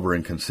do cover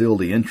and conceal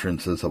the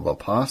entrances of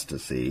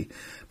apostasy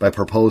by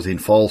proposing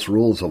false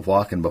rules of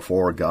walking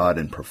before God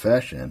in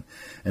profession,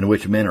 in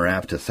which men are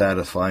apt to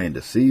satisfy and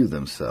deceive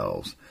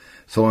themselves.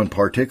 So in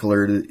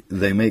particular,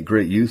 they make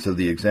great use of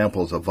the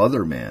examples of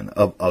other men,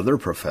 of other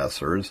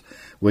professors,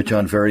 which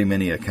on very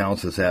many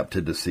accounts is apt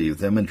to deceive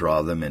them and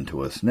draw them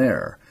into a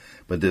snare.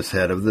 But this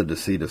head of the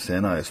deceit of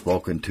sin I have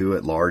spoken to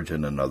at large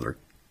in another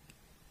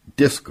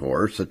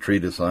discourse, a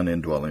treatise on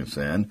indwelling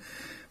sin,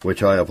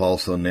 which I have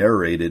also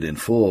narrated in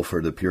full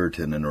for the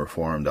Puritan and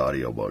Reformed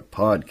audiobook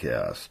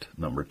podcast.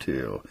 Number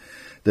 2.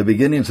 The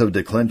beginnings of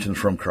declensions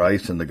from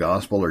Christ and the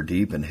gospel are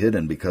deep and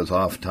hidden, because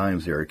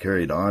oftentimes they are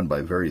carried on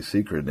by very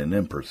secret and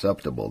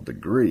imperceptible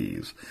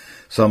degrees.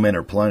 Some men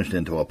are plunged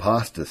into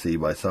apostasy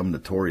by some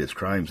notorious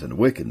crimes and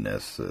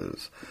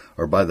wickednesses,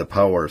 or by the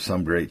power of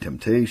some great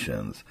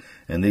temptations,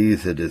 and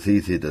these it is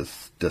easy to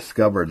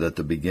discover that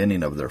the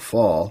beginning of their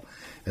fall,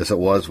 as it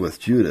was with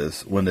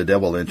Judas, when the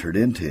devil entered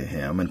into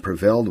him and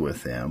prevailed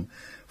with him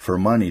for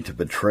money to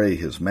betray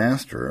his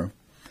master.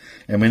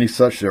 And many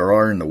such there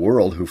are in the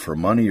world who for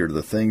money or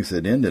the things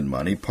that end in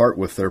money part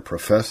with their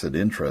professed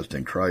interest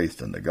in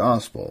Christ and the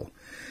gospel.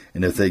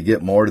 And if they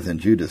get more than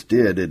Judas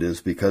did, it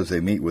is because they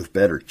meet with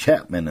better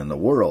chapmen in the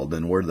world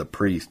than were the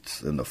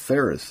priests and the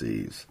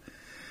Pharisees.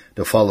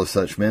 To follow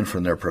such men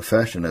from their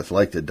profession is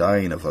like the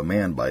dying of a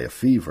man by a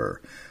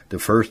fever. The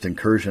first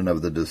incursion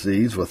of the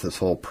disease with its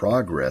whole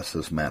progress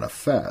is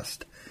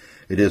manifest.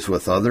 It is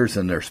with others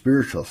in their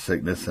spiritual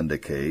sickness and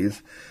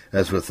decays,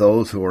 as with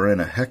those who are in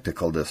a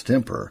hectical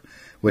distemper,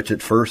 which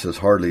at first is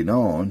hardly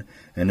known,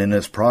 and in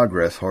its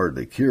progress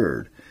hardly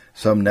cured.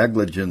 Some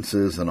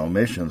negligences and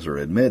omissions are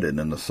admitted,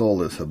 and the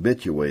soul is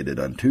habituated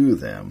unto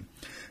them,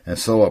 and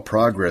so a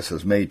progress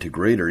is made to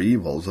greater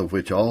evils, of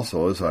which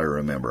also, as I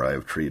remember, I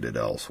have treated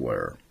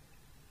elsewhere.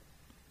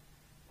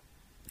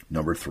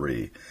 Number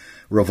 3.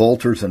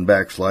 Revolters and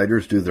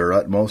backsliders do their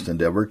utmost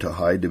endeavor to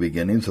hide the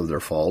beginnings of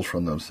their falls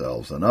from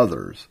themselves and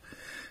others.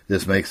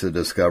 This makes the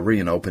discovery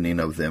and opening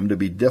of them to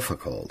be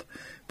difficult.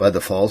 By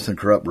the false and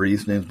corrupt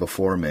reasonings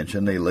before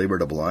mentioned, they labor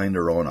to blind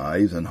their own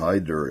eyes and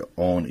hide their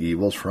own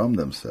evils from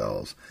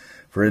themselves.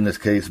 For in this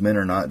case men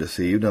are not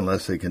deceived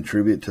unless they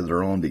contribute to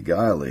their own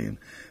beguiling.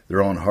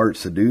 Their own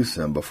hearts seduce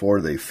them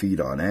before they feed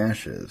on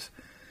ashes.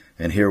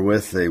 And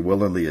herewith they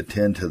willingly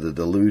attend to the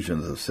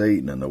delusions of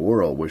Satan and the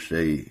world, which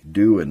they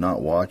do in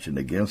not watching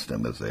against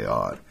him as they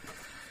ought.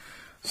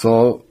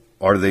 So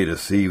are they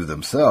deceived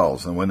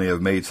themselves, and when they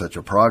have made such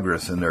a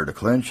progress in their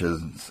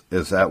declensions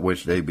as that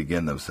which they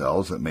begin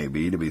themselves, it may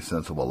be, to be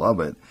sensible of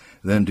it,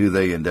 then do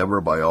they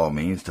endeavor by all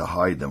means to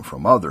hide them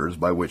from others,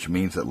 by which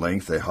means at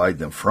length they hide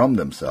them from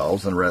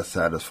themselves, and rest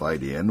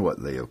satisfied in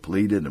what they have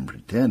pleaded and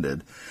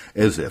pretended,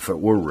 as if it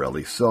were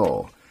really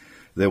so.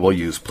 They will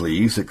use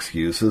pleas,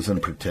 excuses,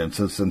 and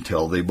pretenses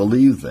until they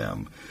believe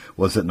them.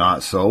 Was it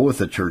not so with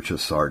the church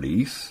of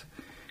Sardis?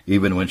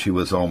 Even when she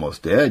was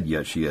almost dead,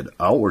 yet she had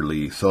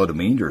outwardly so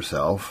demeaned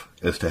herself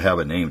as to have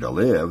a name to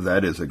live,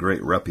 that is, a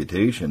great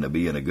reputation to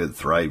be in a good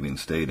thriving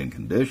state and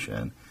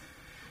condition.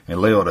 And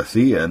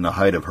Laodicea, in the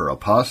height of her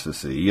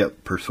apostasy,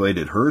 yet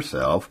persuaded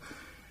herself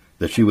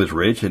that she was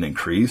rich and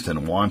increased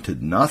and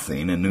wanted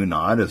nothing, and knew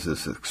not, as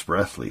this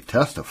expressly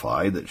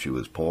testified, that she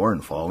was poor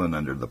and fallen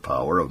under the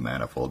power of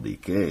manifold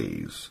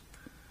decays.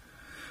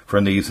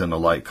 From these and the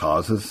like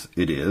causes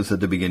it is that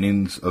the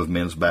beginnings of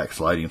men's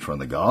backsliding from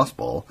the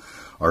gospel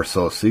are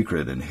so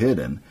secret and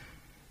hidden,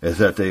 as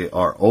that they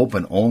are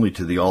open only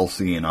to the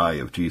all-seeing eye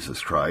of Jesus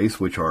Christ,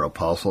 which our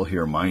apostle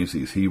here minds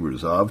these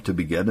Hebrews of, to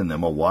beget in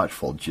them a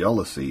watchful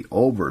jealousy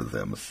over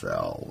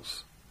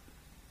themselves.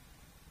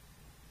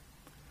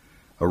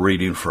 A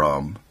reading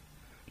from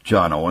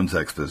John Owen's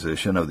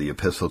exposition of the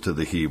Epistle to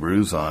the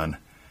Hebrews on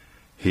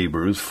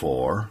Hebrews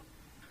 4,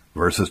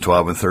 verses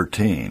 12 and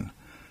 13.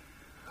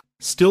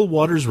 Still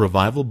Waters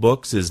Revival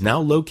Books is now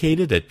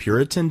located at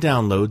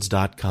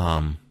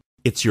puritandownloads.com.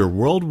 It's your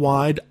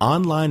worldwide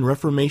online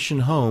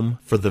Reformation home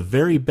for the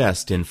very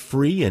best in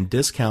free and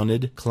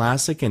discounted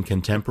classic and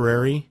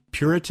contemporary,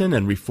 Puritan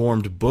and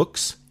Reformed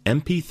books,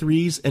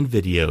 MP3s, and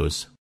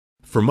videos.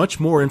 For much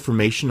more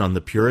information on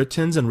the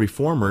Puritans and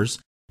Reformers,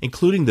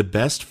 including the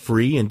best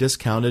free and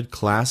discounted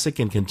classic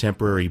and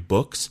contemporary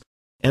books,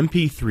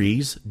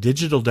 MP3s,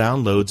 digital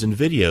downloads, and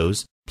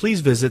videos,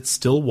 please visit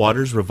Still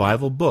Waters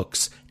Revival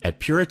Books at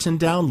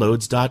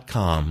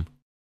puritandownloads.com.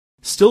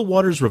 Still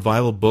Waters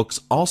Revival Books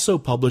also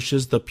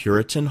publishes the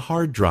Puritan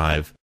Hard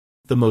Drive,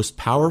 the most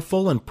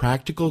powerful and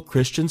practical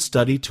Christian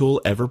study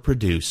tool ever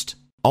produced.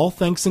 All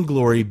thanks and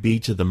glory be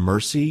to the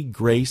mercy,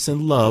 grace,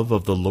 and love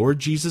of the Lord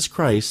Jesus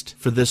Christ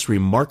for this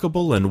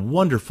remarkable and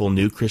wonderful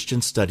new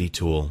Christian study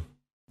tool.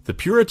 The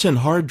Puritan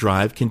Hard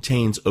Drive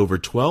contains over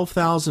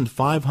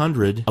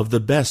 12,500 of the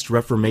best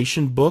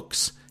Reformation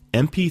books,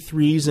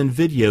 MP3s, and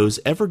videos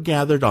ever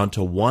gathered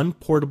onto one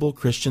portable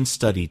Christian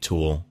study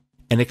tool.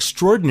 An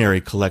extraordinary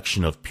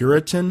collection of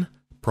Puritan,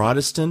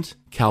 Protestant,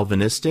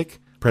 Calvinistic,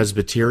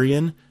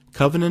 Presbyterian,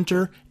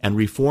 Covenanter, and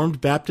Reformed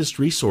Baptist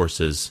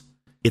resources.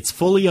 It's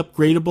fully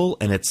upgradable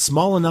and it's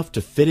small enough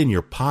to fit in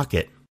your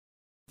pocket.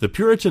 The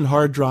Puritan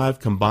Hard Drive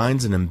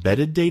combines an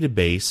embedded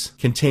database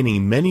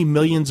containing many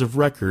millions of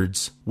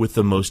records with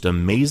the most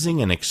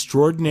amazing and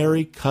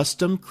extraordinary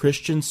custom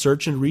Christian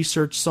search and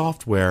research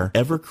software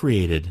ever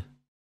created.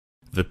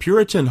 The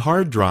Puritan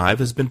Hard Drive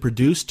has been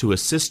produced to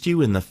assist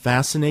you in the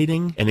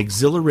fascinating and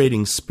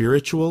exhilarating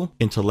spiritual,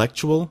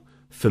 intellectual,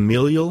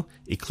 familial,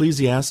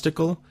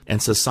 ecclesiastical,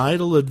 and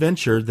societal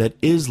adventure that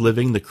is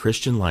living the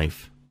Christian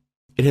life.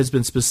 It has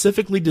been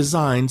specifically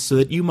designed so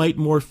that you might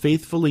more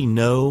faithfully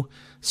know,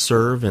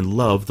 serve, and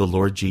love the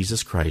Lord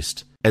Jesus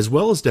Christ, as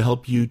well as to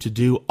help you to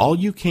do all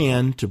you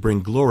can to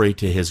bring glory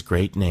to His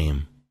great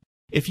name.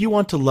 If you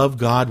want to love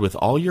God with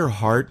all your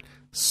heart,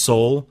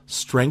 soul,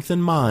 strength,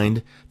 and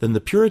mind, then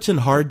the Puritan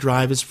Hard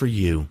Drive is for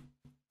you.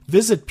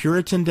 Visit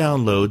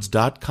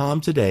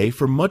puritandownloads.com today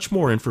for much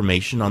more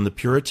information on the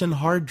Puritan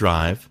Hard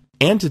Drive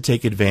and to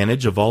take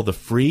advantage of all the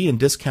free and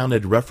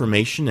discounted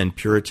Reformation and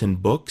Puritan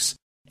books,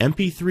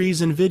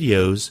 MP3s, and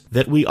videos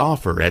that we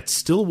offer at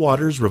Still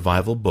Waters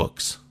Revival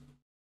Books.